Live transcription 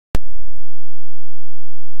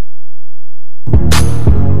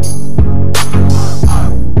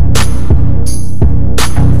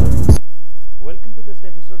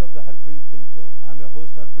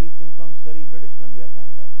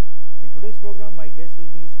program, my guest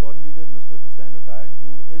will be Sqn Leader Nusrat Hussain, retired,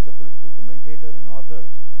 who is a political commentator and author.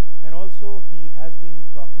 And also he has been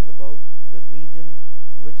talking about the region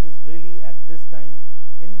which is really at this time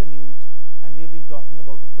in the news, and we have been talking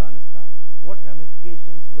about Afghanistan. What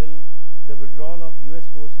ramifications will the withdrawal of US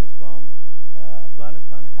forces from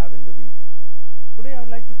Afghanistan have in the region? Today I would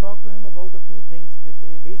like to talk to him about a few things.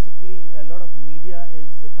 Basically, a lot of media is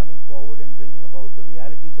coming forward and bringing about the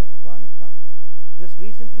realities of Afghanistan. Just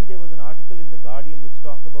recently there was an article in The Guardian which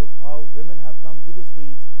talked about how women have come to the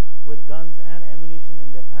streets with guns and ammunition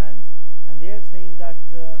in their hands, and they are saying that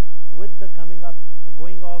with the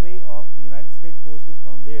going away of United States forces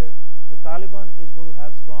from there, the Taliban is going to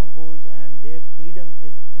have strongholds and their freedom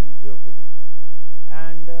is in jeopardy.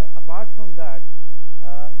 And apart from that,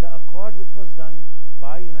 the accord which was done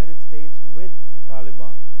by United States with the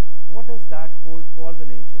Taliban, what does that hold for the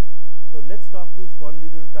nation? So let's talk to Sqn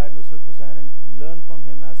Leader retired Nusrat Hussain and learn from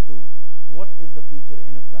him as to what is the future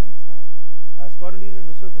in Afghanistan. Sqn Leader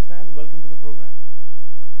Nusrat Hussain, welcome to the program.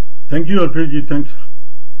 Thank you, Alfredji. Thanks.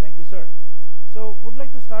 Thank you, sir. So would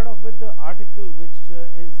like to start off with the article which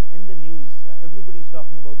is in the news. Everybody is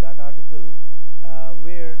talking about that article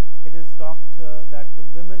where it is talked that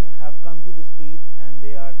women have come to the streets and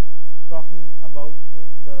they are talking about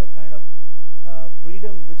the kind of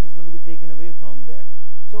freedom which is going to be taken away from there.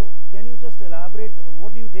 So can you just elaborate,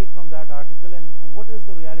 what do you take from that article and what is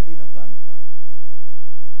the reality in Afghanistan?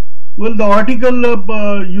 Well, the article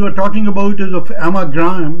you are talking about is of Emma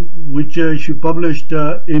Graham, which she published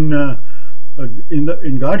in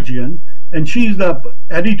Guardian, and she is the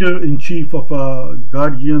editor-in-chief of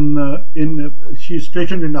Guardian. She's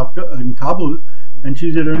stationed in Kabul, and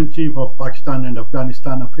she's editor-in-chief of Pakistan and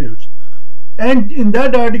Afghanistan affairs. And in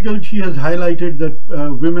that article, she has highlighted that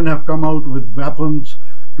women have come out with weapons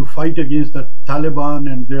to fight against the Taliban,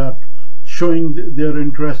 and they are showing their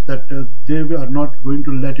interest that they are not going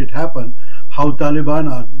to let it happen. How Taliban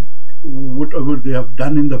are, whatever they have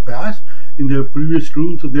done in the past, in their previous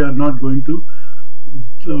rule, so they are not going to,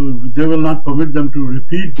 they will not permit them to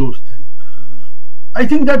repeat those things. I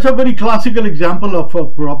think that's a very classical example of a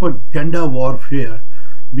propaganda warfare,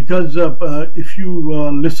 because if you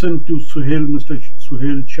listen to Mr.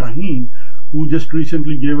 Suhail Shaheen, who just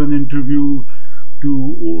recently gave an interview to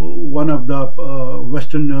one of the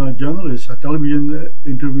Western journalists, a television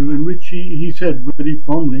interview, in which he said very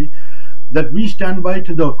firmly that we stand by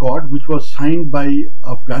to the accord which was signed by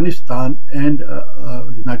Afghanistan and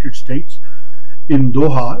United States in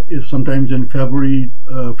Doha, sometimes in February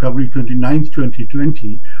 29th,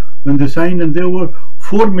 2020, when they signed, and there were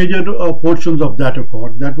four major portions of that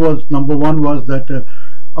accord. That was, number one was that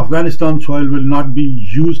Afghanistan soil will not be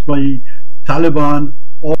used by Taliban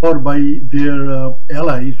or by their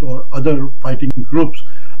allies or other fighting groups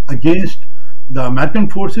against the American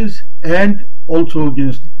forces and also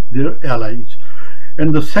against their allies.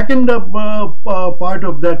 And the second part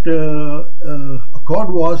of that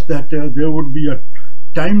accord was that there would be a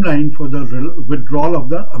timeline for the withdrawal of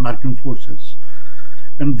the American forces.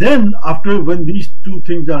 And then after, when these two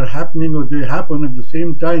things are happening, or they happen at the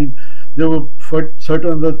same time, there were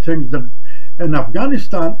certain other things that in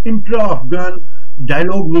Afghanistan, intra-Afghan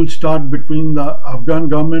dialogue will start between the Afghan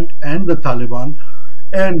government and the Taliban.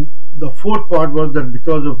 And the fourth part was that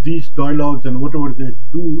because of these dialogues and whatever they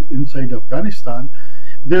do inside Afghanistan,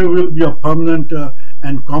 there will be a permanent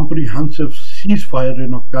and comprehensive ceasefire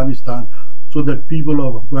in Afghanistan, so that people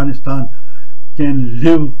of Afghanistan can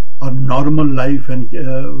live a normal life and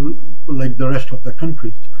like the rest of the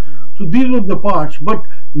countries. So these were the parts. But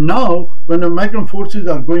now, when American forces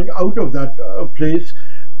are going out of that place,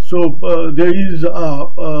 so there is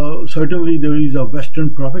certainly there is a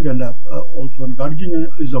Western propaganda also. And Guardian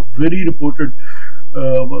is a very reported,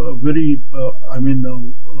 very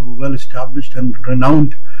well established and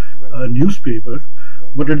renowned newspaper.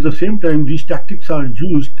 Right. But at the same time, these tactics are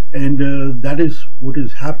used, and that is what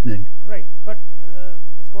is happening. Right. But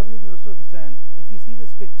Sqn Leader Nusrat Hussain, if we see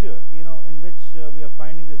this picture, in which we are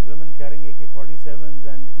finding these women carrying AK-47s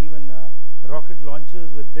and even rocket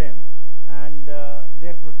launchers with them, and they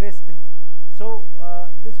are protesting. So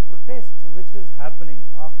this protest which is happening,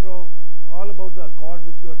 after all about the accord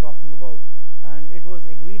which you are talking about, and it was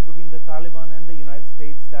agreed between the Taliban and the United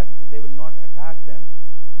States that they will not attack them.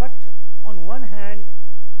 But on one hand,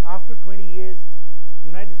 after 20 years,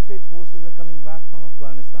 United States forces are coming back from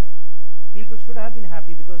Afghanistan. People should have been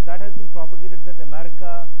happy, because that has been propagated that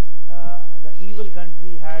America, the evil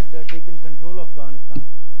country, had taken control of Afghanistan.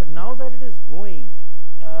 But now that it is going,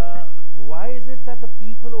 why is it that the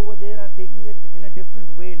people over there are taking it in a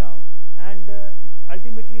different way now? And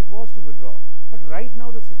ultimately it was to withdraw. But right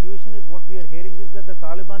now the situation is, what we are hearing is that the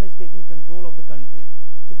Taliban is taking control of the country.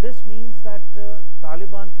 So this means that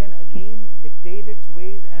Taliban can again dictate its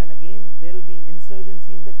ways, and again there will be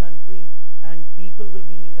insurgency in the country, and people will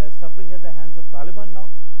be suffering at the hands of Taliban now.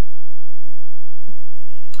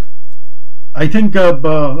 I think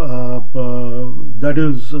that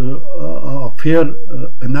is a fair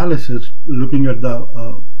analysis, looking at the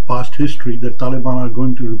past history, that Taliban are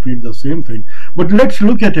going to repeat the same thing. But let's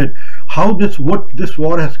look at it, what this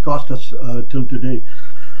war has cost us till today.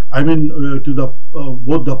 I mean, to the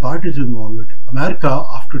both the parties involved. America,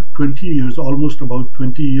 after 20 years, almost about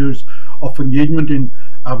 20 years of engagement in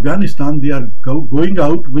Afghanistan, they are going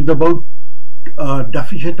out with about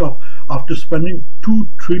deficit of, after spending $2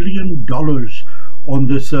 trillion on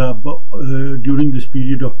this during this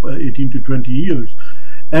period of 18 to 20 years.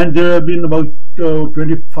 And there have been about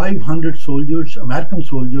 2,500 soldiers, American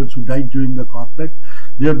soldiers, who died during the conflict.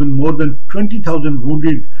 There have been more than 20,000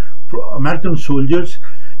 wounded American soldiers.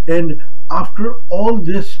 And after all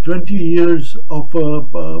this 20 years of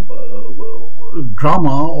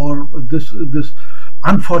drama, or this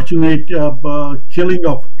unfortunate killing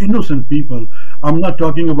of innocent people, I'm not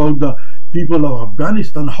talking about the people of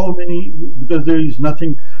Afghanistan, how many, because there is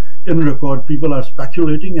nothing in record, people are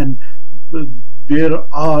speculating, and there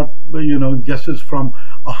are, guesses from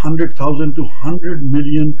 100,000 to 100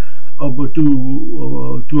 million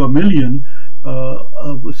to a million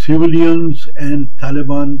civilians and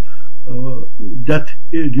Taliban death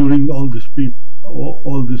during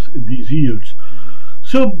these years.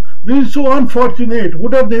 So this is so unfortunate.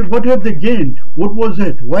 What have they gained? What was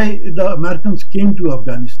it? Why the Americans came to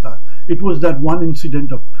Afghanistan? It was that one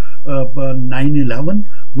incident of 9/11,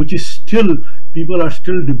 which is still, people are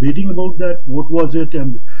still debating about that. What was it,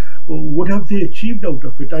 and what have they achieved out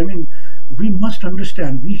of it? I mean, we must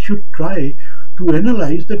understand, we should try to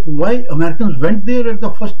analyze that why Americans went there at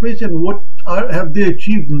the first place, and what have they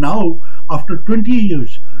achieved now after 20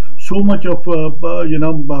 years. So much of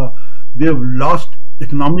they have lost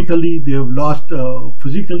economically, they have lost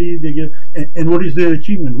physically, and what is their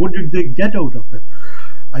achievement? What did they get out of it?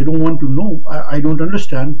 I don't want to know. I don't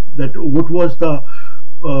understand that. What was the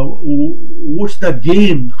what's the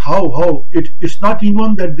gain? How it's not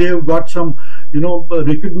even that they have got some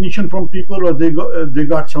recognition from people, or they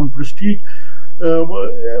got some prestige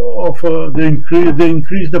they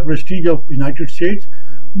increase the prestige of United States.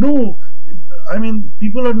 No, I mean,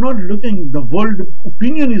 people are not looking. The world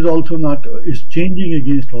opinion is also is changing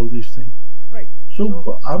against all these things. Right.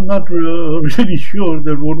 So I'm not really sure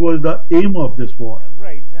that what was the aim of this war.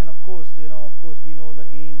 Right, and of course, we know the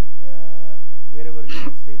aim. Wherever the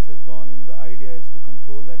United States has gone, the idea is to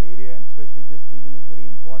control that area, and especially this region is very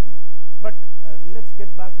important. But let's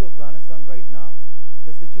get back to Afghanistan right now.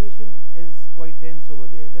 The situation is quite tense over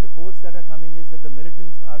there. The reports that are coming is that the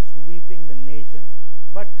militants are sweeping the nation.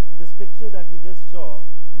 But this picture that we just saw,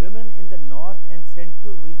 women in the north and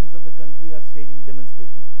central regions of the country are staging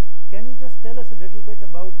demonstrations. Can you just tell us a little bit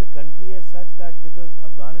about the country as such, that because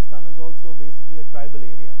Afghanistan is also basically a tribal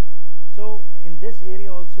area. So in this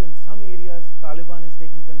area also, in some areas Taliban is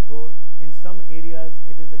taking control, in some areas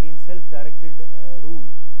it is again self-directed rule.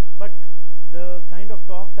 But the kind of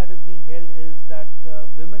talk that is being held is that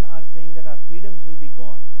women are saying that our freedoms will be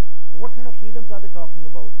gone. What kind of freedoms are they talking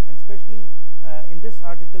about? And especially in this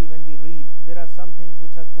article, when we read, there are some things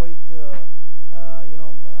which are quite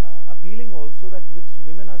appealing also, that which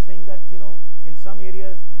women are saying that in some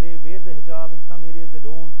areas they wear the hijab, in some areas they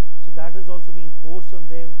don't. So that is also being forced on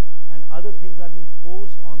them, and other things are being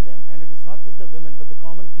forced on them. And it is not just the women, but the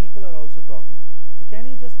common people are also talking. So can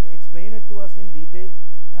you just explain it to us in details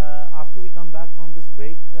after we come back from this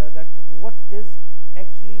break, that what is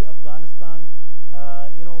actually Afghanistan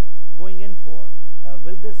going in for?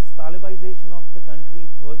 Will this Talibization of the country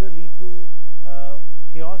further lead to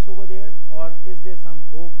chaos over there, or is there some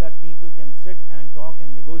hope that people can sit and talk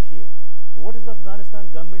and negotiate? What is the Afghanistan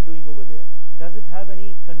government doing over there? Does it have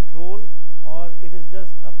any control, or it is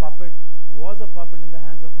just a puppet, was a puppet in the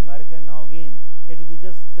hands of America, and now again it will be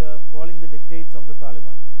just following the dictates of the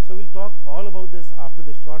Taliban? So we'll talk all about this after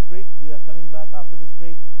this short break. We are coming back after this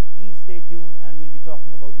break. Please stay tuned, and we'll be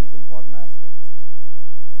talking about these important aspects.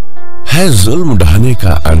 है जुल्म ढाने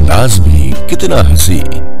का अंदाज भी कितना हंसी,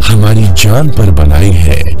 हमारी जान पर बनाई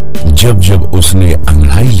है जब जब उसने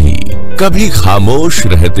अंगड़ाई ली। कभी खामोश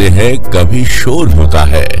रहते हैं, कभी शोर होता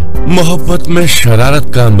है। मोहब्बत में शरारत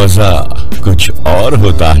का मजा कुछ और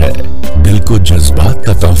होता है। दिल को जज्बात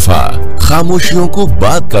का तोहफा, खामोशियों को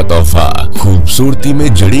बात का तोहफा, खूबसूरती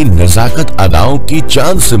में जड़ी नजाकत अदाओं की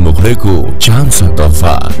चांद से मुखड़े को चांद सा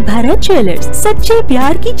तोहफा। भारत ज्वेलर्स, सच्चे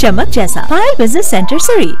प्यार की चमक जैसा। फायर बिजनेस सेंटर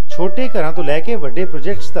सरी। छोटे घरां तो लैके वड्डे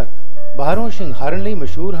प्रोजेक्ट्स तक ਬਾਹਰੋਂ ਸ਼ਿੰਗਾਰਨ ਲਈ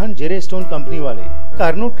ਮਸ਼ਹੂਰ ਹਨ ਜੇਰੇ ਸਟੋਨ ਕੰਪਨੀ ਵਾਲੇ।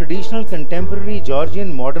 ਘਰ ਨੂੰ traditional contemporary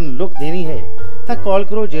Georgian modern look ਦੇਣੀ ਹੈ ਤਾਂ ਕਾਲ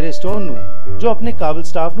ਕਰੋ ਜੇਰੇ ਸਟੋਨ ਨੂੰ, ਜੋ ਆਪਣੇ ਕਾਬਲ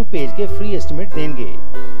ਸਟਾਫ ਨੂੰ ਭੇਜ ਕੇ ਫ੍ਰੀ ਐਸਟੀਮੇਟ ਦੇਣਗੇ।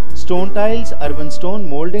 Stone tiles, urban stone,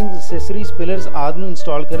 ਮੋਲਡਿੰਗਸ, accessories, pillars ਆਦਿ ਨੂੰ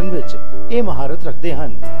ਇੰਸਟਾਲ ਕਰਨ ਵਿੱਚ ਇਹ ਮਹਾਰਤ ਰੱਖਦੇ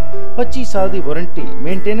ਹਨ। 25 ਸਾਲ ਦੀ warranty,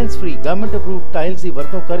 maintenance free, government approved tiles ਦੀ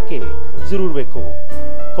ਵਰਤੋਂ ਕਰਕੇ ਜ਼ਰੂਰ ਵੇਖੋ।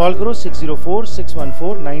 ਕਾਲ ਕਰੋ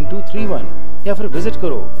 6046149231 ਜਾਂ ਫਿਰ ਵਿਜ਼ਿਟ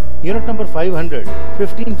ਕਰੋ unit number 500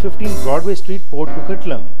 1515 Broadway street, port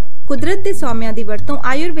कुकटलम। ਕੁਦਰਤ ਦੇ ਸੌਮਿਆਂ ਦੀ ਵਰਤੋਂ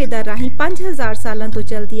ਆਯੁਰਵੇਦਾ ਰਾਹੀਂ 5000 ਸਾਲਾਂ ਤੋਂ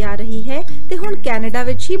ਚੱਲਦੀ ਆ ਰਹੀ ਹੈ ਤੇ ਹੁਣ ਕੈਨੇਡਾ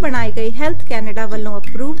ਵਿੱਚ ਹੀ ਬਣਾਏ ਗਏ ਹੈਲਥ ਕੈਨੇਡਾ ਵੱਲੋਂ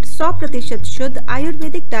ਅਪਰੂਵਡ 100% ਸ਼ੁੱਧ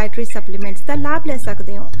ਆਯੁਰਵੈਦਿਕ ਡਾਇਟਰੀ ਸਪਲੀਮੈਂਟਸ ਦਾ ਲਾਭ ਲੈ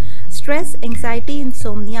ਸਕਦੇ ਹੋ। Stress, anxiety,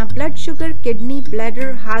 ਇਨਸੋਮਨੀਆ, blood sugar, kidney, bladder,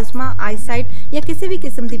 ਹਾਜ਼ਮਾ, eyesight ਜਾਂ ਕਿਸੇ ਵੀ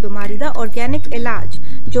ਕਿਸਮ ਦੀ ਬਿਮਾਰੀ ਦਾ ਆਰਗੈਨਿਕ ਇਲਾਜ,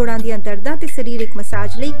 ਜੋੜਾਂ ਦੀਆਂ ਦਰਦਾਂ ਤੇ ਸਰੀਰਕ ਮਸਾਜ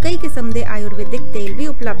ਲਈ ਕਈ ਕਿਸਮ ਦੇ ਆਯੁਰਵੈਦਿਕ ਤੇਲ ਵੀ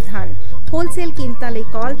ਉਪਲਬਧ ਹਨ। ਹੋਲਸੇਲ ਕੀਮਤਾਂ ਲਈ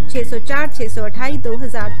ਕਾਲ 604 628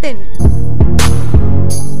 2003।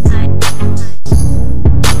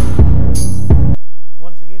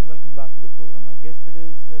 Once again, welcome back to the program. My guest today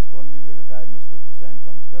is Sqn Leader Retired Nusrat Hussain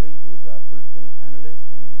from Surrey, who is our political analyst,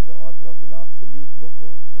 and he's the author of The Last Salute book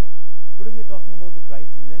also. Today we are talking about the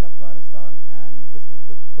crisis in Afghanistan, and this is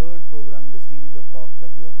the third program in the series of talks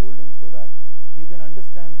that we are holding so that you can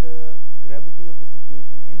understand the gravity of the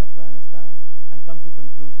situation in Afghanistan and come to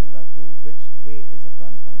conclusions as to which way is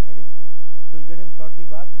Afghanistan heading to. So we'll get him shortly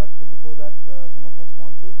back, but before that, some of our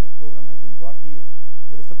sponsors. This program has been brought to you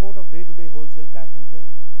with the support of Day-to-Day Wholesale Cash and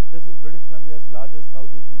Carry. This is British Columbia's largest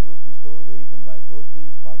South Asian grocery store where you can buy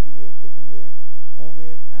groceries, party-wear, kitchenware,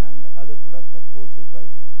 homeware and other products at wholesale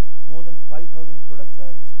prices. More than 5,000 products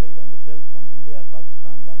are displayed on the shelves from India,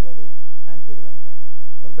 Pakistan, Bangladesh and Sri Lanka.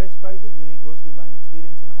 For best prices, unique grocery buying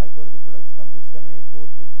experience and high-quality products, come to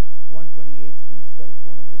 7843 128th Street, Surrey.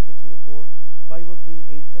 Phone number is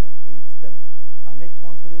 604-503-8787. Our next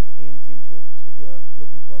sponsor is AMC Insurance. If you are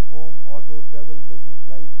looking for home, auto, travel, business,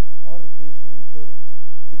 life or recreational insurance,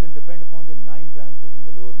 you can depend upon the 9 branches in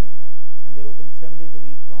the Lower Mainland, and they're open 7 days a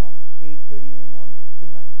week from 8:30 a.m. onwards till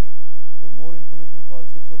 9 p.m. For more information, call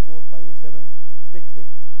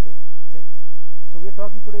 604-507-6666. So we are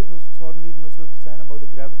talking today to Sqn Leader Nusrat Hussain about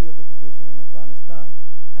the gravity of the situation in Afghanistan.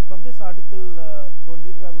 And from this article, Sqn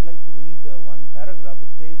Leader, I would like to read one paragraph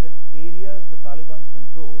which says, in areas the Taliban's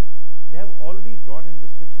control, they have already brought in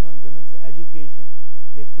restriction on women's education,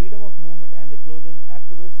 their freedom of movement and their clothing.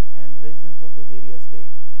 Activists and residents of those areas say.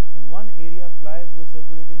 In one area, flyers were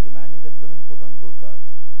circulating demanding that women put on burqas.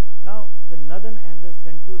 Now, the northern and the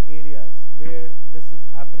central areas where this is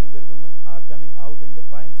happening, where women are coming out in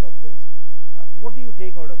defiance of this, what do you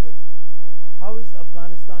take out of it? How is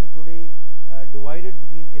Afghanistan today divided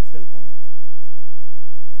between itself only?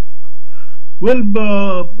 Well,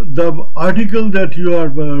 the article that you are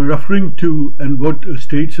referring to and what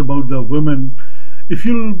states about the women, if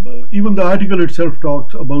you even the article itself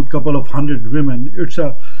talks about couple of hundred women.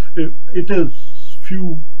 It is few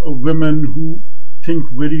women who think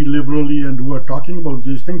very liberally and who are talking about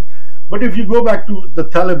these things. But if you go back to the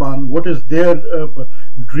Taliban, what is their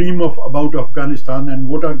dream about Afghanistan and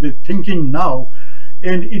what are they thinking now?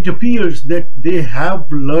 And it appears that they have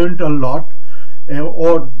learned a lot,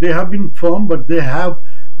 or they have been firm, but they have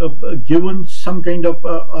given some kind of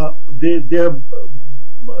they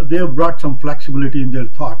have brought some flexibility in their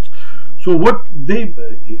thoughts. So what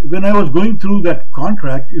when I was going through that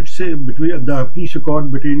contract, it's between the peace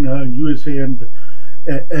accord between USA and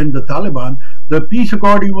the Taliban. The peace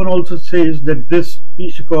accord even also says that this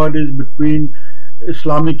peace accord is between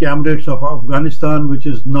Islamic Emirates of Afghanistan, which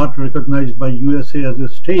is not recognized by USA as a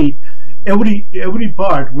state. Every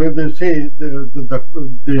part where they say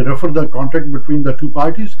they refer the contract between the two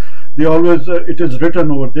parties, they always it is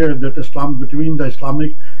written over there that between the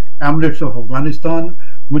Islamic Emirates of Afghanistan,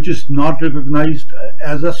 which is not recognized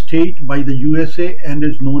as a state by the USA and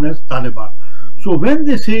is known as Taliban. So when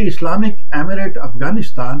they say Islamic Emirate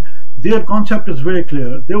Afghanistan, their concept is very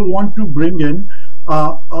clear. They want to bring in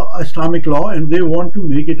Islamic law and they want to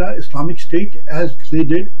make it an Islamic state as they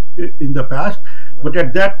did in the past. Right. But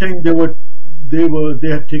at that time they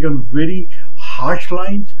had taken very harsh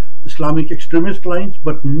lines, Islamic extremist lines.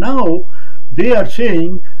 But now they are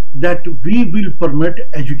saying that we will permit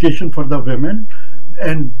education for the women,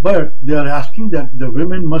 but they are asking that the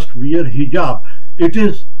women must wear hijab. It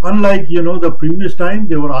is unlike the previous time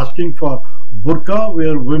they were asking for burqa,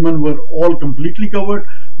 where women were all completely covered.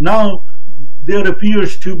 Now there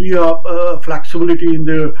appears to be a flexibility in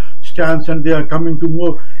their stance, and they are coming to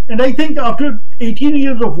more. And I think after 18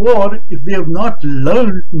 years of war, if they have not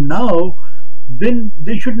learned now, then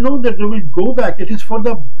they should know that they will go back. It is for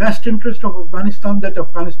the best interest of Afghanistan that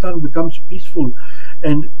Afghanistan becomes peaceful.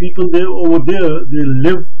 and people there over there, they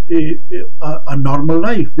live a normal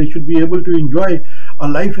life. They should be able to enjoy a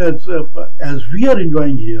life as we are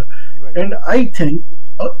enjoying here. Right. And I think,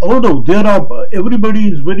 although there are, everybody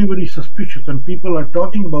is very, very suspicious, and people are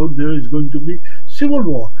talking about there is going to be civil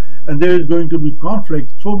war, and there is going to be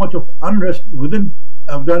conflict, so much of unrest within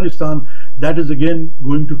Afghanistan, that is again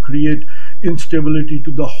going to create instability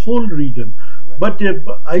to the whole region. Right. But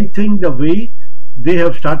I think the way they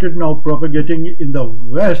have started now propagating in the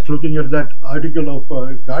West, looking at that article of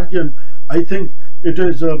Guardian, I think it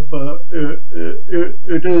is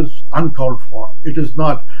uncalled for. It is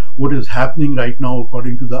not what is happening right now,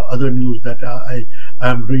 according to the other news that I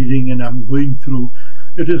am reading and I'm going through.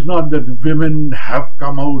 It is not that women have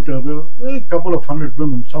come out, a couple of hundred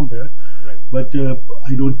women somewhere, Right. but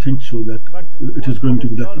I don't think so that But it is going to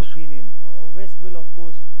be your that. opinion? West will of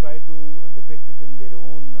course try to depict it in their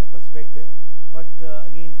own perspective, but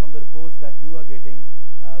again, from the reports that you are getting,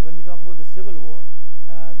 when we talk about the civil war,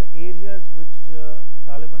 the areas which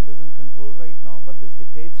Taliban doesn't control right now, but these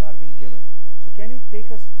dictates are being given. So can you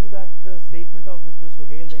take us to that statement of Mr.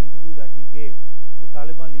 Suhail, the interview that he gave, the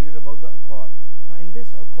Taliban leader, about the accord? Now, in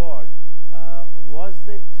this accord, was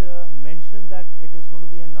it mentioned that it is going to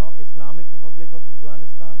be a now Islamic Republic of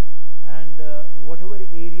Afghanistan, and whatever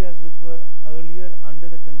areas which were earlier under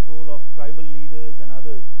the control of tribal leaders and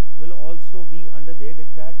others will also be under their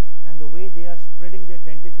diktat, and the way they are spreading their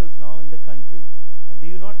tentacles now in the country? Do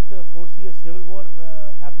you not foresee a civil war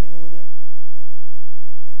happening over there?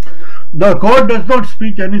 The accord does not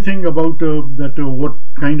speak anything about what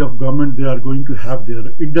kind of government they are going to have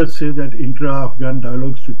there. It does say that intra-Afghan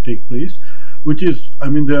dialogue should take place, which is, I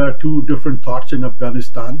mean, there are two different thoughts in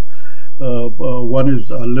Afghanistan. One is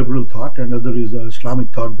a liberal thought, and other is a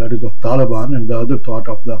Islamic thought, that is of Taliban, and the other thought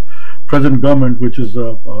of the present government, which is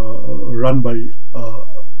run by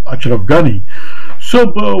Ashraf Ghani.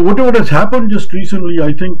 So whatever has happened just recently,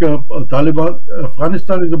 I think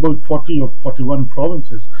Afghanistan is about 40 or 41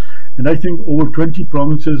 provinces, and I think over 20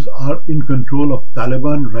 provinces are in control of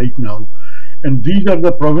Taliban right now. And these are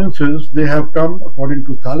the provinces, they have come, according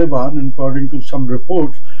to Taliban and according to some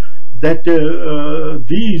reports, that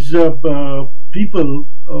these people,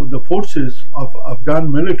 the forces of Afghan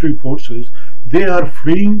military forces, they are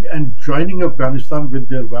fleeing and joining Afghanistan with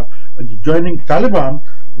their joining Taliban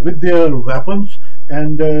with their weapons,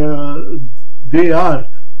 and they are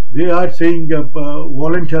saying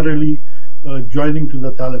voluntarily joining to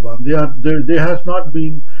the Taliban. There has not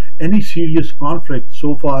been any serious conflict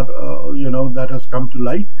so far, that has come to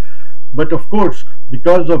light. But of course,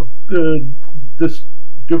 because of this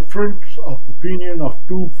difference of opinion of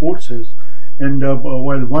two forces, and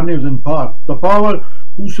while one is in power, the power,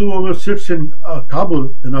 whosoever sits in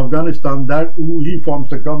Kabul in Afghanistan, that who he forms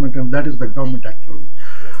the government, and that is the government actually.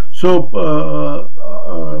 So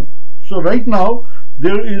right now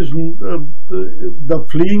there is the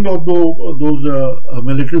fleeing of those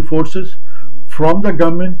military forces from the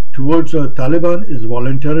government towards Taliban is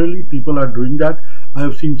voluntarily. People are doing that. I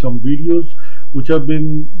have seen some videos which have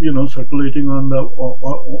been, circulating on the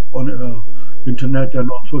internet and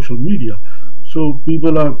on social media. So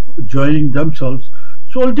people are joining themselves.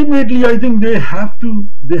 So ultimately, I think they have to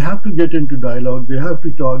get into dialogue. They have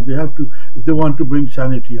to talk. They have to, if they want to bring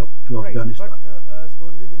sanity up to Afghanistan. But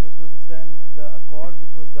Sqn Leader Nusrat Hussain, the accord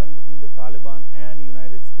which was done between the Taliban and the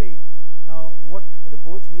United States. Now, what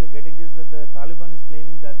reports we are getting is that the Taliban is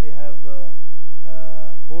claiming that they have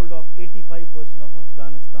hold of 85% of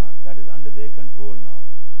Afghanistan, that is under their control now.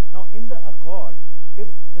 Now, in the accord, if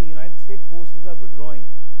the United States forces are withdrawing,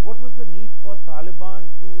 what was the need for Taliban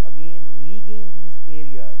to again regain these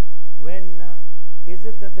areas? When is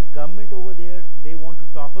it that the government over there, they want to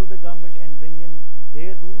topple the government and bring in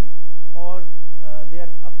their rule, or they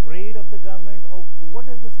are afraid of the government, or what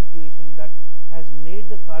is the situation that has made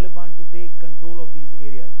the Taliban to take control of these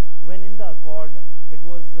areas, when in the accord it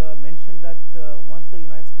was mentioned that once the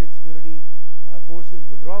United States security forces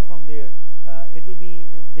withdraw from there, it will be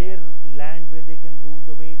their land where they can rule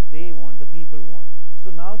the way they want, the people want. So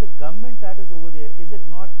now the government that is over there, is it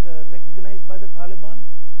not recognized by the Taliban?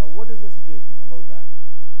 What is the situation about that?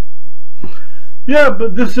 Yeah,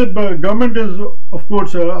 but this government is, of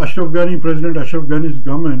course, President Ashraf Ghani's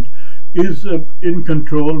government is in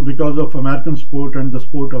control because of American support and the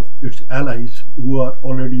support of its allies, who are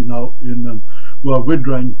already now who are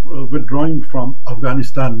withdrawing from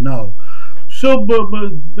Afghanistan now. So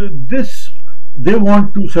this, they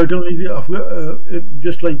want to certainly,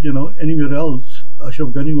 just like anywhere else, Ashraf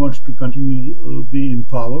Ghani wants to continue be in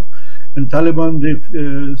power, and Taliban,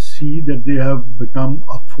 they see that they have become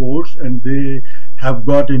a force and they have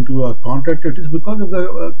got into a contract. It is because of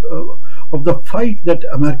the of the fight that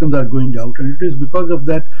Americans are going out, and it is because of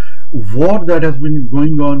that war that has been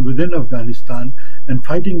going on within Afghanistan and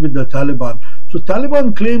fighting with the Taliban. So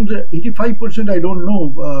Taliban claims 85%. I don't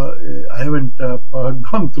know. I haven't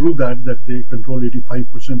gone through that they control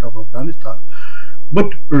 85% of Afghanistan.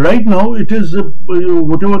 But right now, it is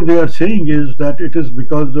whatever they are saying is that it is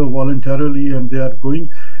because voluntarily and they are going.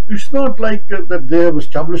 It's not like that they have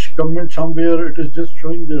established government somewhere. It is just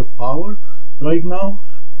showing their power right now.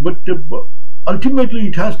 But ultimately,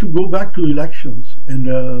 it has to go back to elections, and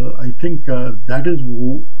I think that is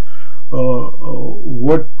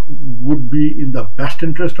what would be in the best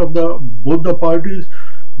interest of both the parties.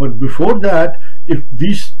 But before that, if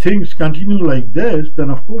these things continue like this, then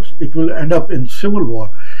of course it will end up in civil war.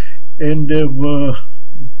 And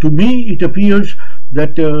to me, it appears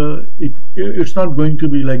that it's not going to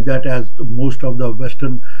be like that as most of the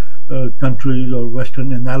Western countries or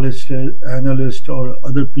Western analysts or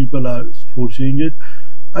other people are foreseeing it.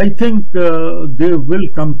 I think they will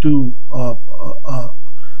come to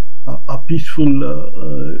a peaceful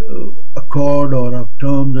accord or of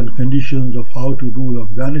terms and conditions of how to rule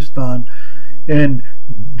Afghanistan. And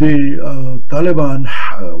the Taliban,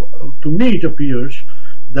 to me it appears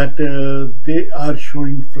that they are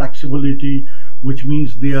showing flexibility, which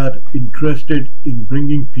means they are interested in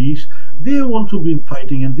bringing peace. They have also been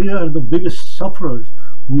fighting, and they are the biggest sufferers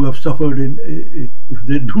who have suffered. If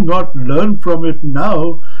they do not learn from it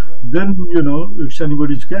now, then it's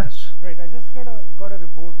anybody's guess. Right. I just got a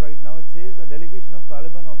report right now. It says a delegation of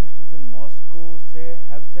Taliban officials in Moscow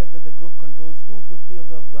have said that the group controls 250 of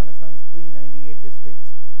the Afghanistan's 398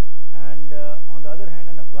 districts. And on the other hand,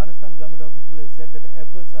 an Afghanistan government official has said that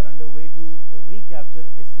efforts are underway to recapture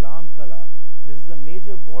Islam Kala. This is a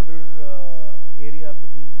major border area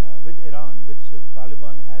with Iran, which the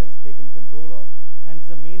Taliban has taken control of, and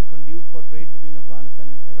it's a main conduit for trade between Afghanistan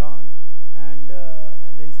and Iran. And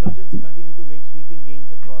the insurgents continue to make sweeping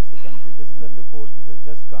gains across the country. This is the report. This has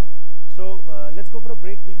just come. So let's go for a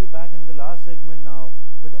break. We'll be back in the last segment now.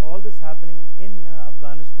 With all this happening in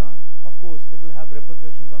Afghanistan, of course, it will have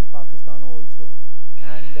repercussions on Pakistan also.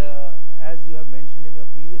 And as you have mentioned in your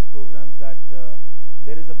previous programs, that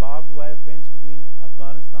there is a barbed wire fence between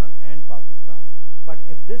Afghanistan and Pakistan. But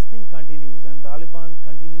if this thing continues and Taliban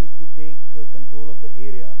continues to take control of the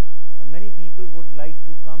area, many people would like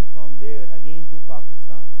to come from there again to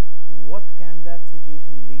Pakistan. What can that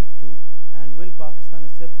situation lead to? And will Pakistan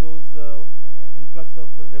accept those influx of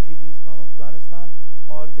refugees from Afghanistan,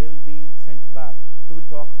 or they will be sent back? So we'll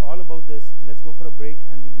talk all about this. Let's go for a break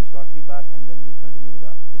and we'll be shortly back, and then we'll continue with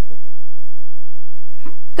the discussion.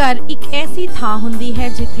 ਘਰ ਇੱਕ ਐਸੀ ਥਾਂ ਹੁੰਦੀ ਹੈ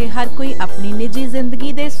ਜਿੱਥੇ ਹਰ ਕੋਈ ਆਪਣੀ ਨਿੱਜੀ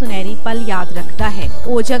ਜ਼ਿੰਦਗੀ ਦੇ ਸੁਨਹਿਰੀ ਪਲ ਯਾਦ ਰੱਖਦਾ ਹੈ।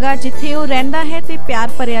 ਉਹ ਜਗ੍ਹਾ ਜਿੱਥੇ ਉਹ ਰਹਿੰਦਾ ਹੈ ਤੇ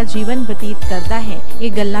ਪਿਆਰ ਭਰਿਆ ਜੀਵਨ ਬਤੀਤ ਕਰਦਾ ਹੈ।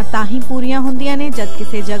 ਇਹ ਗੱਲਾਂ ਤਾਂ ਹੀ ਪੂਰੀਆਂ ਹੁੰਦੀਆਂ ਨੇ ਜਦ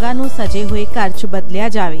ਕਿਸੇ ਜਗ੍ਹਾ ਨੂੰ ਸਜੇ ਹੋਏ ਘਰ 'ਚ ਬਦਲਿਆ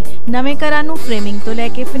ਜਾਵੇ। ਨਵੇਂ ਘਰਾਂ ਨੂੰ ਫਰੇਮਿੰਗ ਤੋਂ ਲੈ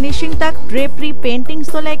ਕੇ ਫਿਨਿਸ਼ਿੰਗ ਤੱਕ, ਡ੍ਰੇਪਰੀ, ਪੇਂਟਿੰਗਸ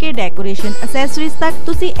ਤੋਂ ਲੈ ਕੇ ਡੈਕੋਰੇਸ਼ਨ ਐਕਸੈਸਰੀਜ਼ ਤੱਕ,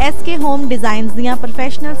 ਤੁਸੀਂ SK ਹੋਮ ਡਿਜ਼ਾਈਨਸ ਦੀਆਂ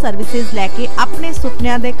ਪ੍ਰੋਫੈਸ਼ਨਲ ਸਰਵਿਸਿਜ਼ ਲੈ ਕੇ ਆਪਣੇ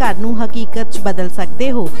ਸੁਪਨਿਆਂ ਦੇ ਘਰ ਨੂੰ ਹਕੀਕਤ 'ਚ ਬਦਲ ਸਕਦੇ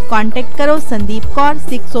ਹੋ। ਕੰਟੈਕਟ ਕਰੋ ਸੰਦੀਪ ਕੌਰ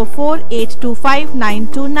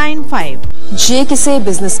 6048259295। ਜੇ ਕਿਸੇ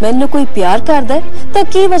ਬਿਜ਼ਨਸਮੈਨ ਨੂੰ ਕੋਈ ਪਿਆਰ ਕਰਦਾ ਹੈ ਤਾਂ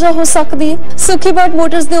ਕੀ ਵਜ੍ਹਾ ਹੋ ਸਕਦੀ ਹੈ? ਸੁਖੀ ਬਾਟ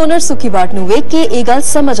ਮੋਟਰਸ ਦੇ ਓਨਰ ਸੁਖੀ ਬਾਟ ਨੂੰ ਵੇਖ ਕੇ ਇਹ ਗੱਲ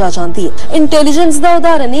ਸਮਝ ਆ ਜਾਂਦੀ ਹੈ। ਇੰਟੈਲੀਜੈਂਸ ਦਾ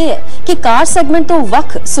ਉਦਾਹਰਨ ਇਹ ਹੈ ਕਿ ਕਾਰ ਸੈਗਮੈਂਟ ਤੋਂ ਵੱਖ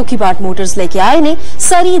ਸੁਖੀ ਬਾਟ ਮੋਟਰਸ ਲੈ ਕੇ ਆਏ ਨੇ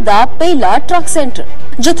ਸਰੀ ਦਾ ਪਹਿਲਾ ਟਰੱਕ ਸੈਂਟਰ,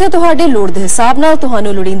 ਜਿੱਥੇ ਤੁਹਾਡੇ ਲੋੜ ਦੇ ਹਿਸਾਬ ਨਾਲ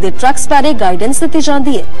ਤੁਹਾਨੂੰ ਲੋੜੀਂਦੇ ਟਰੱਕਸ ਬਾਰੇ ਗਾਈਡੈਂਸ ਦਿੱਤੀ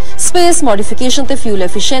ਜਾਂਦੀ ਹੈ। ਸਪੇਸ ਮੋਡੀਫਿਕੇਸ਼ਨ ਤੇ ਫਿਊਲ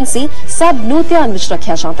ਐਫੀਸ਼ੀਐਂਸੀ ਸਭ ਨੂੰ ਧਿਆਨ ਵਿੱਚ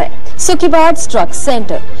ਰੱਖਿਆ ਜਾਂਦਾ ਹੈ। ਸੁਖੀ ਬਾਟ ਟਰੱਕ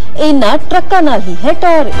ਸੈਂਟਰ ਇਹਨਾਂ ਟਰੱਕਾਂ ਨਾਲ ਹੀ ਹੈ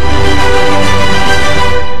ਟੌਰ।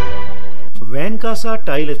 ਵੈਨਕਾਸਾ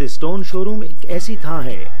ਟਾਈਲ ਅਤੇ ਸਟੋਨ ਸ਼ੋਰੂਮ ਇੱਕ ਐਸੀ ਥਾਂ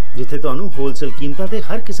ਹੈ ਜਿੱਥੇ ਤੁਹਾਨੂੰ ਹੋਲਸੇਲ ਕੀਮਤਾਂ ਤੇ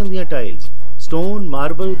ਹਰ ਕਿਸਮ ਦੀਆਂ ਟਾਈਲਸ, ਸਟੋਨ,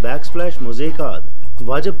 ਮਾਰਬਲ, ਬੈਕਸਪਲੈਸ਼, ਮੋਜ਼ੇਕ ਆਦਿ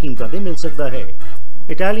ਵਾਜਬ ਕੀਮਤਾਂ ਤੇ ਮਿਲ ਸਕਦਾ ਹੈ।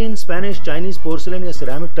 ਇਟਾਲੀਅਨ, ਸਪੈਨਿਸ਼, ਚਾਈਨੀਜ਼ ਪੋਰਸਲਨ ਜਾਂ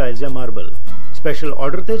ਸਿਰੈਮਿਕ ਟਾਈਲਸ ਜਾਂ ਮਾਰਬਲ ਸਪੈਸ਼ਲ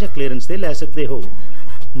ਆਰਡਰ ਤੇ ਜਾਂ ਕਲੀਅਰੈਂਸ ਤੇ ਲੈ ਸਕਦੇ ਹੋ।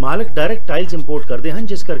 ਮਾਲਕ ਡਾਇਰੈਕਟ ਟਾਈਲਸ ਇੰਪੋਰਟ ਕਰਦੇ ਹਨ,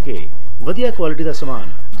 ਜਿਸ ਕਰਕੇ ਵਧੀਆ ਕੁਆਲਿਟੀ ਦਾ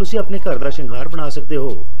ਸਮਾਨ ਤੁਸੀਂ ਆਪਣੇ ਘਰ ਦਾ ਸ਼ਿੰਗਾਰ ਬਣਾ ਸਕਦੇ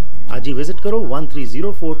ਹੋ। ਅੱਜ ਹੀ ਵਿਜ਼ਿਟ ਕਰੋ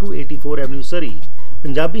 13042 84 ਐਵਨਿਊ ਸਰੀ।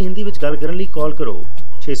 ਪੰਜਾਬੀ ਹਿੰਦੀ ਵਿੱਚ ਗੱਲ ਕਰਨ ਲਈ ਕਾਲ ਕਰੋ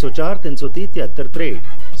 604 330 7363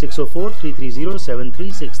 604 330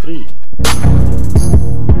 7363।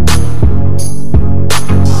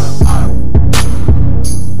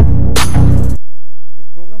 This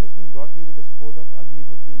program is being brought to you with the support of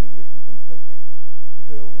Agnihotri Immigration Consulting. If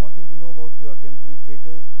you are wanting to know about your temporary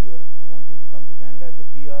status, you are wanting to come to Canada as a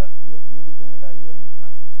PR, you are new to Canada, you are an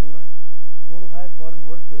international student, you want to hire foreign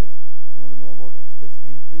workers, you want to know about express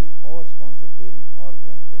entry or sponsor parents or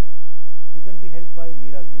grandparents, you can be helped by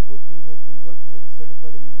Neera Agnihotri, who has been working as a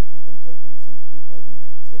certified immigration consultant since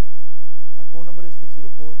 2006. Our phone number is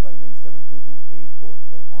 604-597-2284.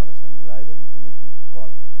 For honest and reliable information, call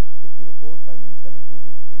her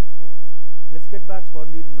 604-597-2284. Let's get back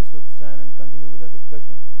Sqn Leader Nusrat Hussain and continue with our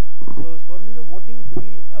discussion. So, Sqn Leader, what do you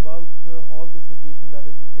feel about all the situation that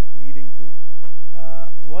is it leading to?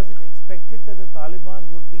 Was it expected that the Taliban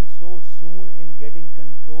would be so soon in getting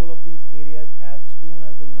control of these areas as soon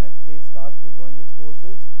as the United States starts withdrawing its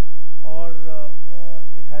forces? Or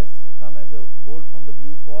it has come as a bolt from the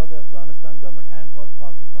blue for the Afghanistan government and for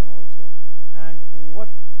Pakistan also? And what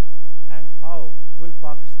and how will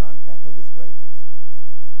Pakistan tackle this crisis?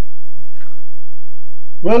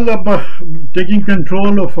 Well, taking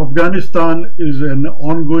control of Afghanistan is an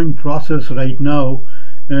ongoing process right now,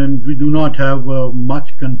 and we do not have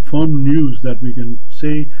much confirmed news that we can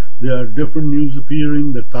say. There are different news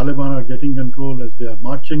appearing that Taliban are getting control as they are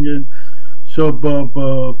marching in. So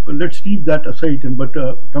let's leave that aside. But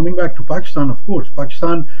coming back to Pakistan, of course,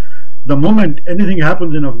 Pakistan, the moment anything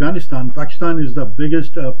happens in Afghanistan, Pakistan is the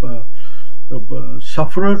biggest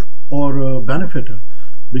sufferer or benefiter.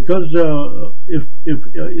 Because if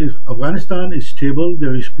Afghanistan is stable,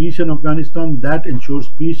 there is peace in Afghanistan, that ensures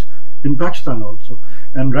peace in Pakistan also.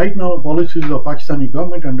 And right now, policies of Pakistani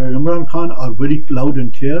government under Imran Khan are very loud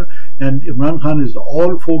and clear, and Imran Khan is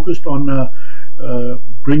all focused on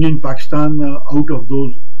bringing Pakistan out of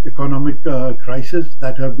those economic crises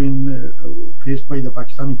that have been faced by the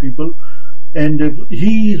Pakistani people. And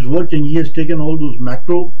he is working, he has taken all those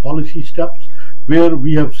macro policy steps where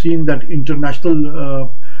we have seen that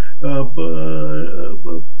international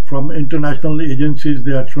from international agencies,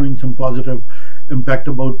 they are showing some positive impact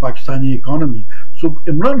about Pakistani economy. So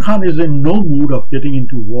Imran Khan is in no mood of getting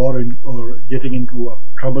into war or getting into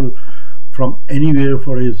trouble from anywhere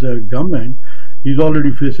for his government. He's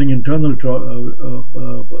already facing internal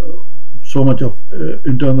so much of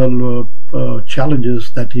internal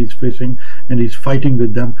challenges that he's facing, and he's fighting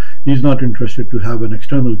with them. He's not interested to have an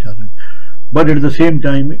external challenge. But at the same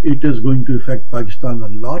time, it is going to affect Pakistan a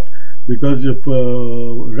lot, because if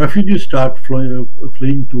refugees start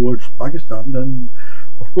fleeing towards Pakistan, then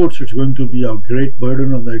of course it's going to be a great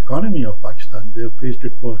burden on the economy of Pakistan. They have faced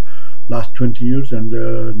it for last 20 years, and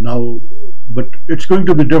now, but it's going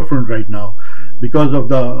to be different right now because of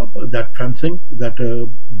that fencing, that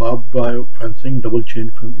barbed wire fencing, double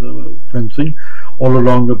chain fencing all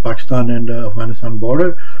along the Pakistan and Afghanistan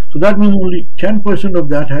border. So that means only 10% of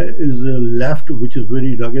that is left, which is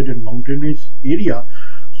very rugged and mountainous area.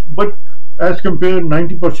 But as compared,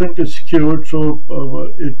 90% is secured, so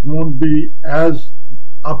it won't be as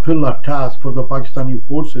uphill a task for the Pakistani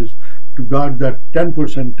forces to guard that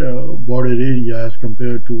 10% border area as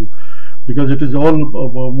compared to, because it is all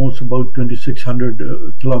almost about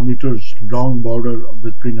 2,600 kilometers long border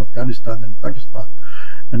between Afghanistan and Pakistan,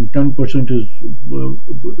 and 10%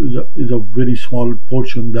 is a very small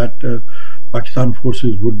portion that Pakistan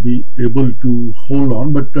forces would be able to hold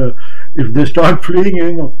on. But if they start fleeing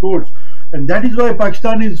in, of course, and that is why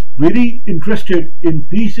Pakistan is very interested in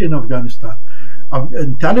peace in Afghanistan.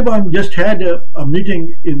 And Taliban just had a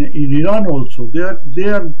meeting in Iran also. They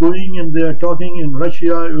are going and they are talking in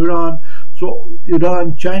Russia, Iran, so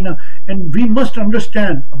Iran, China, and we must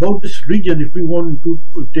understand about this region. If we want to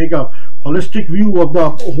take a holistic view of the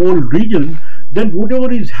whole region, then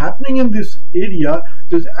whatever is happening in this area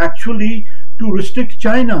is actually to restrict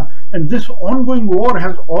China. And this ongoing war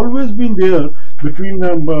has always been there between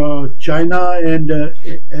China and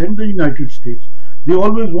the United States. They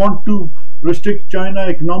always want to restrict China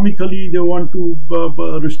economically, they want to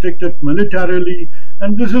restrict it militarily,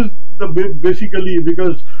 and this is basically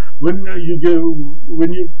because there's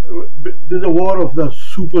a war of the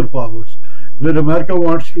superpowers, where America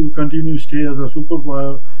wants to continue to stay as a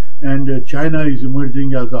superpower, and China is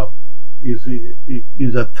emerging as a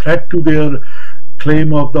threat to their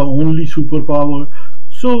claim of the only superpower.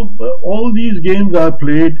 So all these games are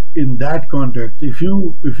played in that context. If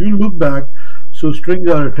you look back, so strings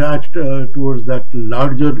are attached towards that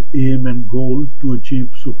larger aim and goal to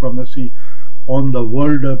achieve supremacy on the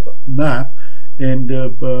world map, and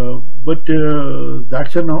but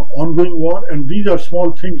that's an ongoing war, and these are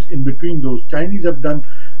small things in between those. Chinese have done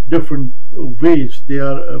different ways. They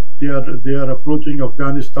are approaching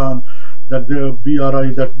Afghanistan, that the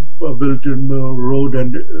BRI, that Built in Road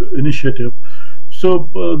and Initiative. So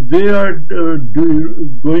they are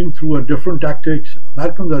going through a different tactics.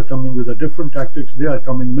 Americans are coming with a different tactics. They are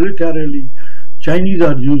coming militarily. Chinese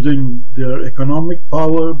are using their economic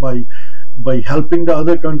power by helping the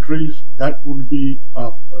other countries. That would be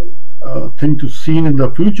a thing to see in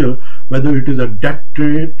the future, whether it is a debt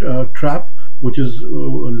trade trap, which is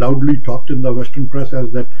loudly talked in the Western press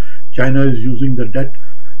as that China is using the debt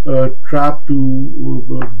trap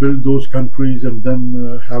to build those countries and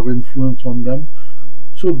then have influence on them.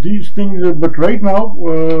 So these things, but right now,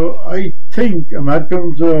 I think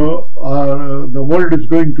Americans are, the world is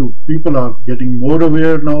going to, people are getting more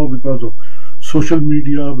aware now because of social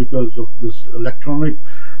media, because of this electronic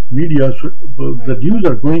media. So the news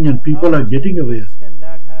are going and people are getting aware. Can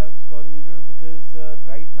that have, Sqn Leader? Because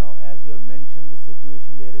right now, as you have mentioned, the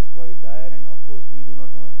situation there is quite dire, and of course, we do not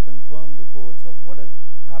have confirmed reports of what is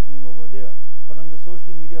happening over there. But on the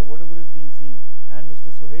social media, whatever is being seen, and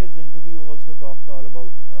Mr. Sohail's interview also talks all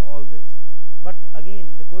about all this. But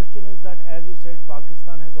again, the question is that, as you said,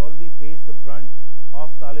 Pakistan has already faced the brunt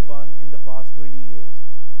of Taliban in the past 20 years.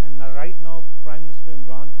 And right now, Prime Minister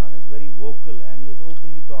Imran Khan is very vocal, and he has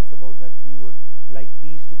openly talked about that he would like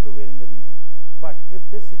peace to prevail in the region. But if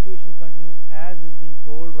this situation continues, as is being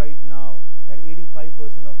told right now, that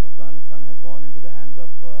 85% of Afghanistan has gone into the hands of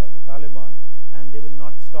the Taliban, and they will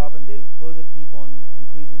not stop, and they'll further keep on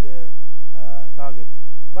increasing their targets.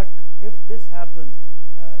 But if this happens,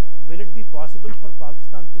 will it be possible for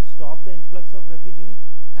Pakistan to stop the influx of refugees?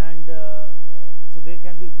 And so there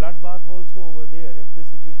can be bloodbath also over there if this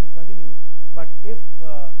situation continues. But if,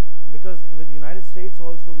 because with the United States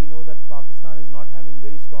also, we know that Pakistan is not having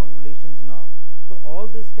very strong relations now. So all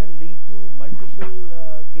this can lead to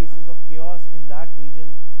multiple cases of chaos in that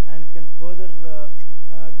region, and it can further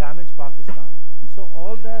damage Pakistan. So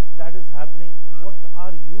all that is happening, what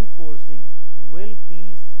are you foreseeing? Will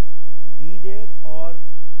peace be there, or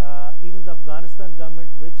even the Afghanistan government,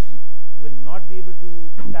 which will not be able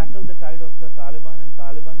to tackle the tide of the Taliban, and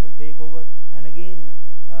Taliban will take over, and again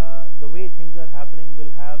the way things are happening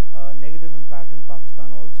will have a negative impact in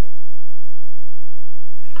Pakistan also?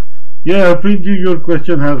 Yeah, PG, your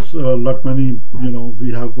question has a lot many,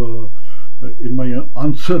 we have, in my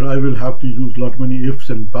answer, I will have to use lot many ifs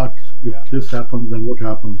and buts. If this happens, then what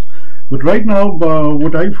happens? But right now,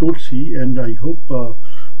 what I foresee, and I hope,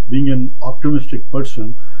 being an optimistic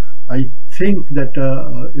person, I think that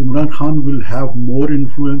Imran Khan will have more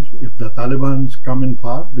influence if the Taliban's come in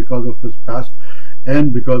power because of his past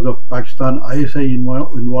and because of Pakistan ISI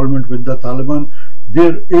involvement with the Taliban.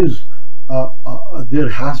 There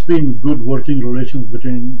has been good working relations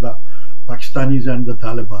between the Pakistanis and the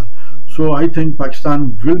Taliban. So I think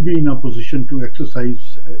Pakistan will be in a position to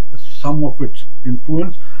exercise some of its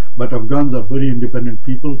influence, but Afghans are very independent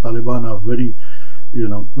people. Taliban are very,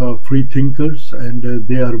 free thinkers, and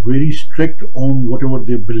they are very strict on whatever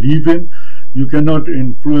they believe in. You cannot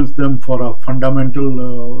influence them for a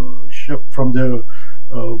fundamental shift from their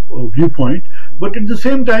viewpoint. But at the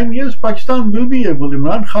same time, yes, Pakistan will be able,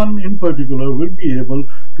 Imran Khan in particular, will be able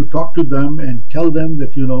to talk to them and tell them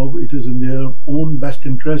that, it is in their own best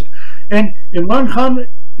interest. And Imran Khan,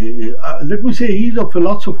 let me say, he's a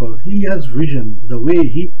philosopher. He has vision, the way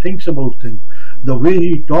he thinks about things, the way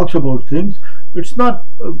he talks about things. It's not,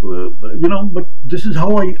 but this is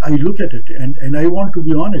how I look at it. And I want to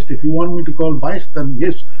be honest. If you want me to call biased, then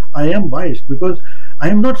yes, I am biased, because I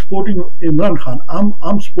am not supporting Imran Khan.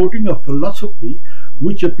 I'm supporting a philosophy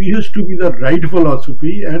which appears to be the right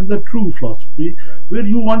philosophy and the true philosophy, where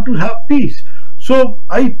you want to have peace. So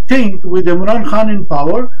I think with Imran Khan in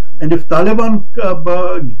power, and if Taliban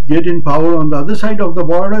get in power on the other side of the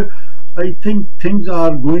border, I think things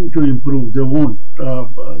are going to improve. There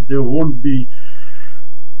won't be,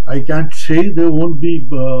 I can't say there won't be,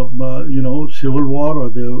 civil war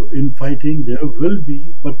or infighting. There will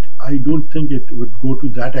be, but I don't think it would go to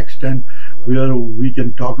that extent where we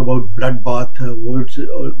can talk about bloodbath words.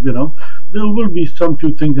 There will be some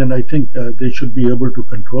few things, and I think they should be able to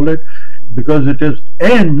control it, because it is.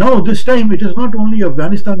 And no, this time it is not only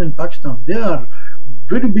Afghanistan and Pakistan. There are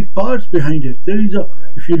very big parts behind it. There is a,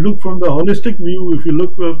 if you look from the holistic view, if you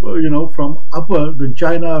look, from upper, then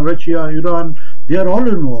China, Russia, Iran, they are all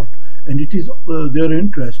involved, and it is their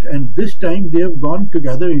interest. And this time they have gone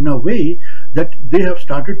together in a way that they have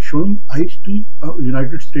started showing eyes to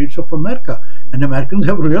United States of America, and Americans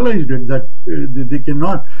have realized it, that they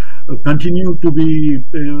cannot continue to be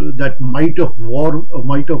that might of war,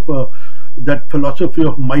 that philosophy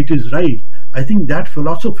of might is right. I think that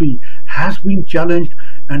philosophy has been challenged,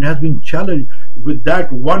 and has been challenged with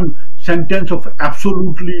that one sentence of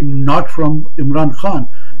absolutely not from Imran Khan.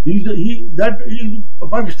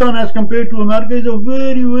 Pakistan as compared to America is a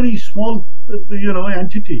very, very small,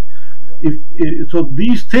 entity. So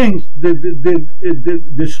these things,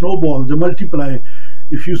 they snowball, they multiply.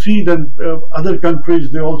 If you see, then other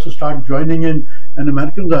countries, they also start joining in, and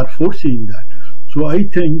Americans are foreseeing that. So I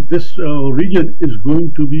think this region is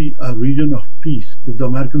going to be a region of peace if the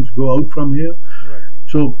Americans go out from here.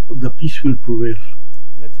 So the peace will prevail.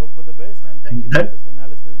 Let's hope for the best, and thank you for this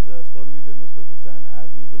analysis, Sqn Leader Nusrat Hussain.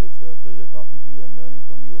 As usual, it's a pleasure talking to you and learning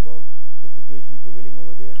from you about the situation prevailing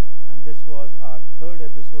over there.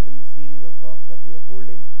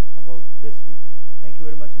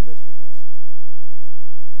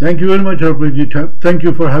 Thank you very much, Harpreet ji. Thank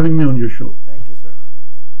you for having me on your show. Thank you, sir.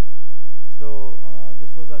 So this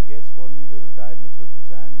was our guest, Sqn Leader Retired Nusrat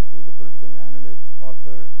Hussain, who is a political analyst,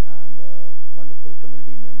 author, and wonderful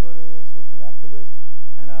community member, social activist.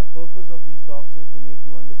 And our purpose of these talks is to make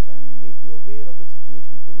you understand, make you aware of the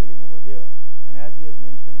situation prevailing over there. And as he has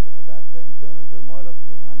mentioned, that the internal turmoil of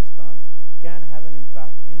Afghanistan can have an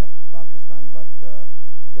impact in Pakistan, but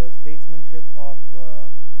the statesmanship of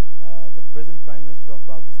the present Prime Minister of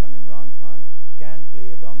Pakistan, Imran Khan, can play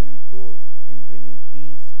a dominant role in bringing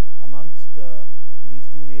peace amongst these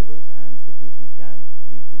two neighbors, and situation can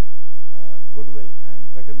lead to goodwill and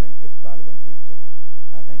betterment if Taliban takes over.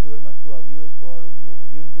 Thank you very much to our viewers for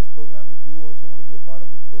viewing this program. If you also want to be a part of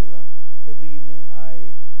this program, every evening I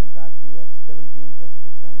contact you at 7 p.m.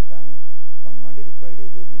 Pacific Standard Time from Monday to Friday,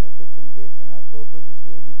 where we have different guests, and our purpose is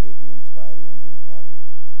to educate you, inspire you, and to empower you.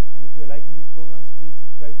 And if you are liking these programs, please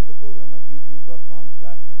subscribe to the program at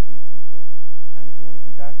youtube.com/HarpreetSinghShow. And if you want to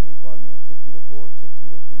contact me, call me at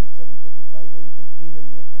 604-603-7555, or you can email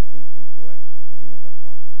me at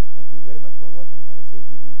harpreetsingshow@gmail.com. Thank you very much for watching. Have a safe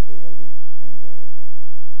evening, stay healthy, and enjoy yourself.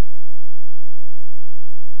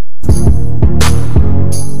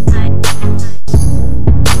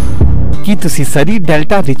 ਕੀ ਤੁਸੀਂ ਸਰੀ,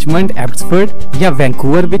 delta, Richmond, Abbotsford ਜਾਂ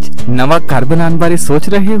Vancouver ਵਿੱਚ ਨਵਾਂ ਘਰ ਬਣਾਉਣ ਬਾਰੇ ਸੋਚ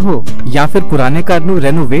ਰਹੇ ਹੋ ਜਾਂ ਫਿਰ ਪੁਰਾਣੇ ਘਰ ਨੂੰ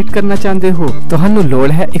ਰੈਨੋਵੇਟ ਕਰਨਾ ਚਾਹੁੰਦੇ ਹੋ? ਤੁਹਾਨੂੰ ਲੋੜ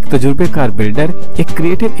ਹੈ ਇੱਕ ਤਜਰਬੇਕਾਰ ਬਿਲਡਰ, ਇੱਕ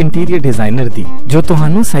ਕ੍ਰੀਏਟਿਵ ਇੰਟੀਰੀਅਰ ਡਿਜ਼ਾਈਨਰ ਦੀ, ਜੋ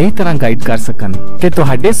ਤੁਹਾਨੂੰ ਸਹੀ ਤਰ੍ਹਾਂ ਗਾਈਡ ਕਰ ਸਕਣ ਤੇ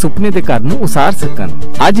ਤੁਹਾਡੇ ਸੁਪਨੇ ਦੇ ਘਰ ਨੂੰ ਉਸਾਰ ਸਕਣ।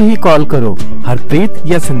 ਅੱਜ ਹੀ ਕਾਲ ਕਰੋ ਹਰਪ੍ਰੀਤ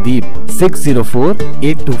ਜਾਂ ਸੰਦੀਪ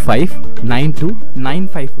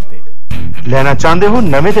 6048259295 ਉੱਤੇ। ਲੈਣਾ ਚਾਹੁੰਦੇ ਹੋ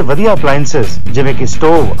ਨਵੇਂ ਤੇ ਵਧੀਆ ਅਪਲਾਈਐਂਸਸ ਜਿਵੇਂ ਕਿ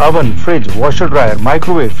stove, oven, fridge, washer dryer,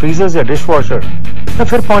 microwave, ਫ੍ਰੀਜ਼ਰਸ ਜਾਂ ਡਿਸ਼ਵਾਸ਼ਰ, ਤਾਂ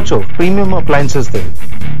ਫਿਰ ਪਹੁੰਚੋ ਪ੍ਰੀਮੀਅਮ ਅਪਲਾਈਐਂਸਸ ਤੇ।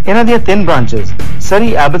 ਇਹਨਾਂ ਦੀਆਂ 3 ਬ੍ਰਾਂਚਸ ਸਰੀ,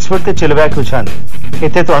 ਐਬਸਫੋਰਡ ਤੇ ਚਿਲਵੈਕ ਵਿੱਚ ਹਨ।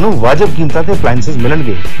 ਇੱਥੇ ਤੁਹਾਨੂੰ ਵਾਜਬ ਕੀਮਤਾਂ ਤੇ ਅਪਲਾਈਐਂਸਸ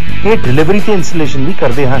ਮਿਲਣਗੇ। ਇਹ ਡਿਲੀਵਰੀ ਤੇ ਇੰਸਟਾਲੇਸ਼ਨ ਵੀ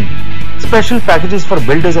ਕਰਦੇ ਹਨ। Special packages for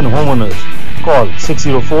builders and home honours. Call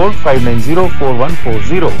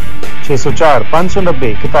 6045904140 604 590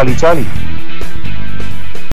 4140।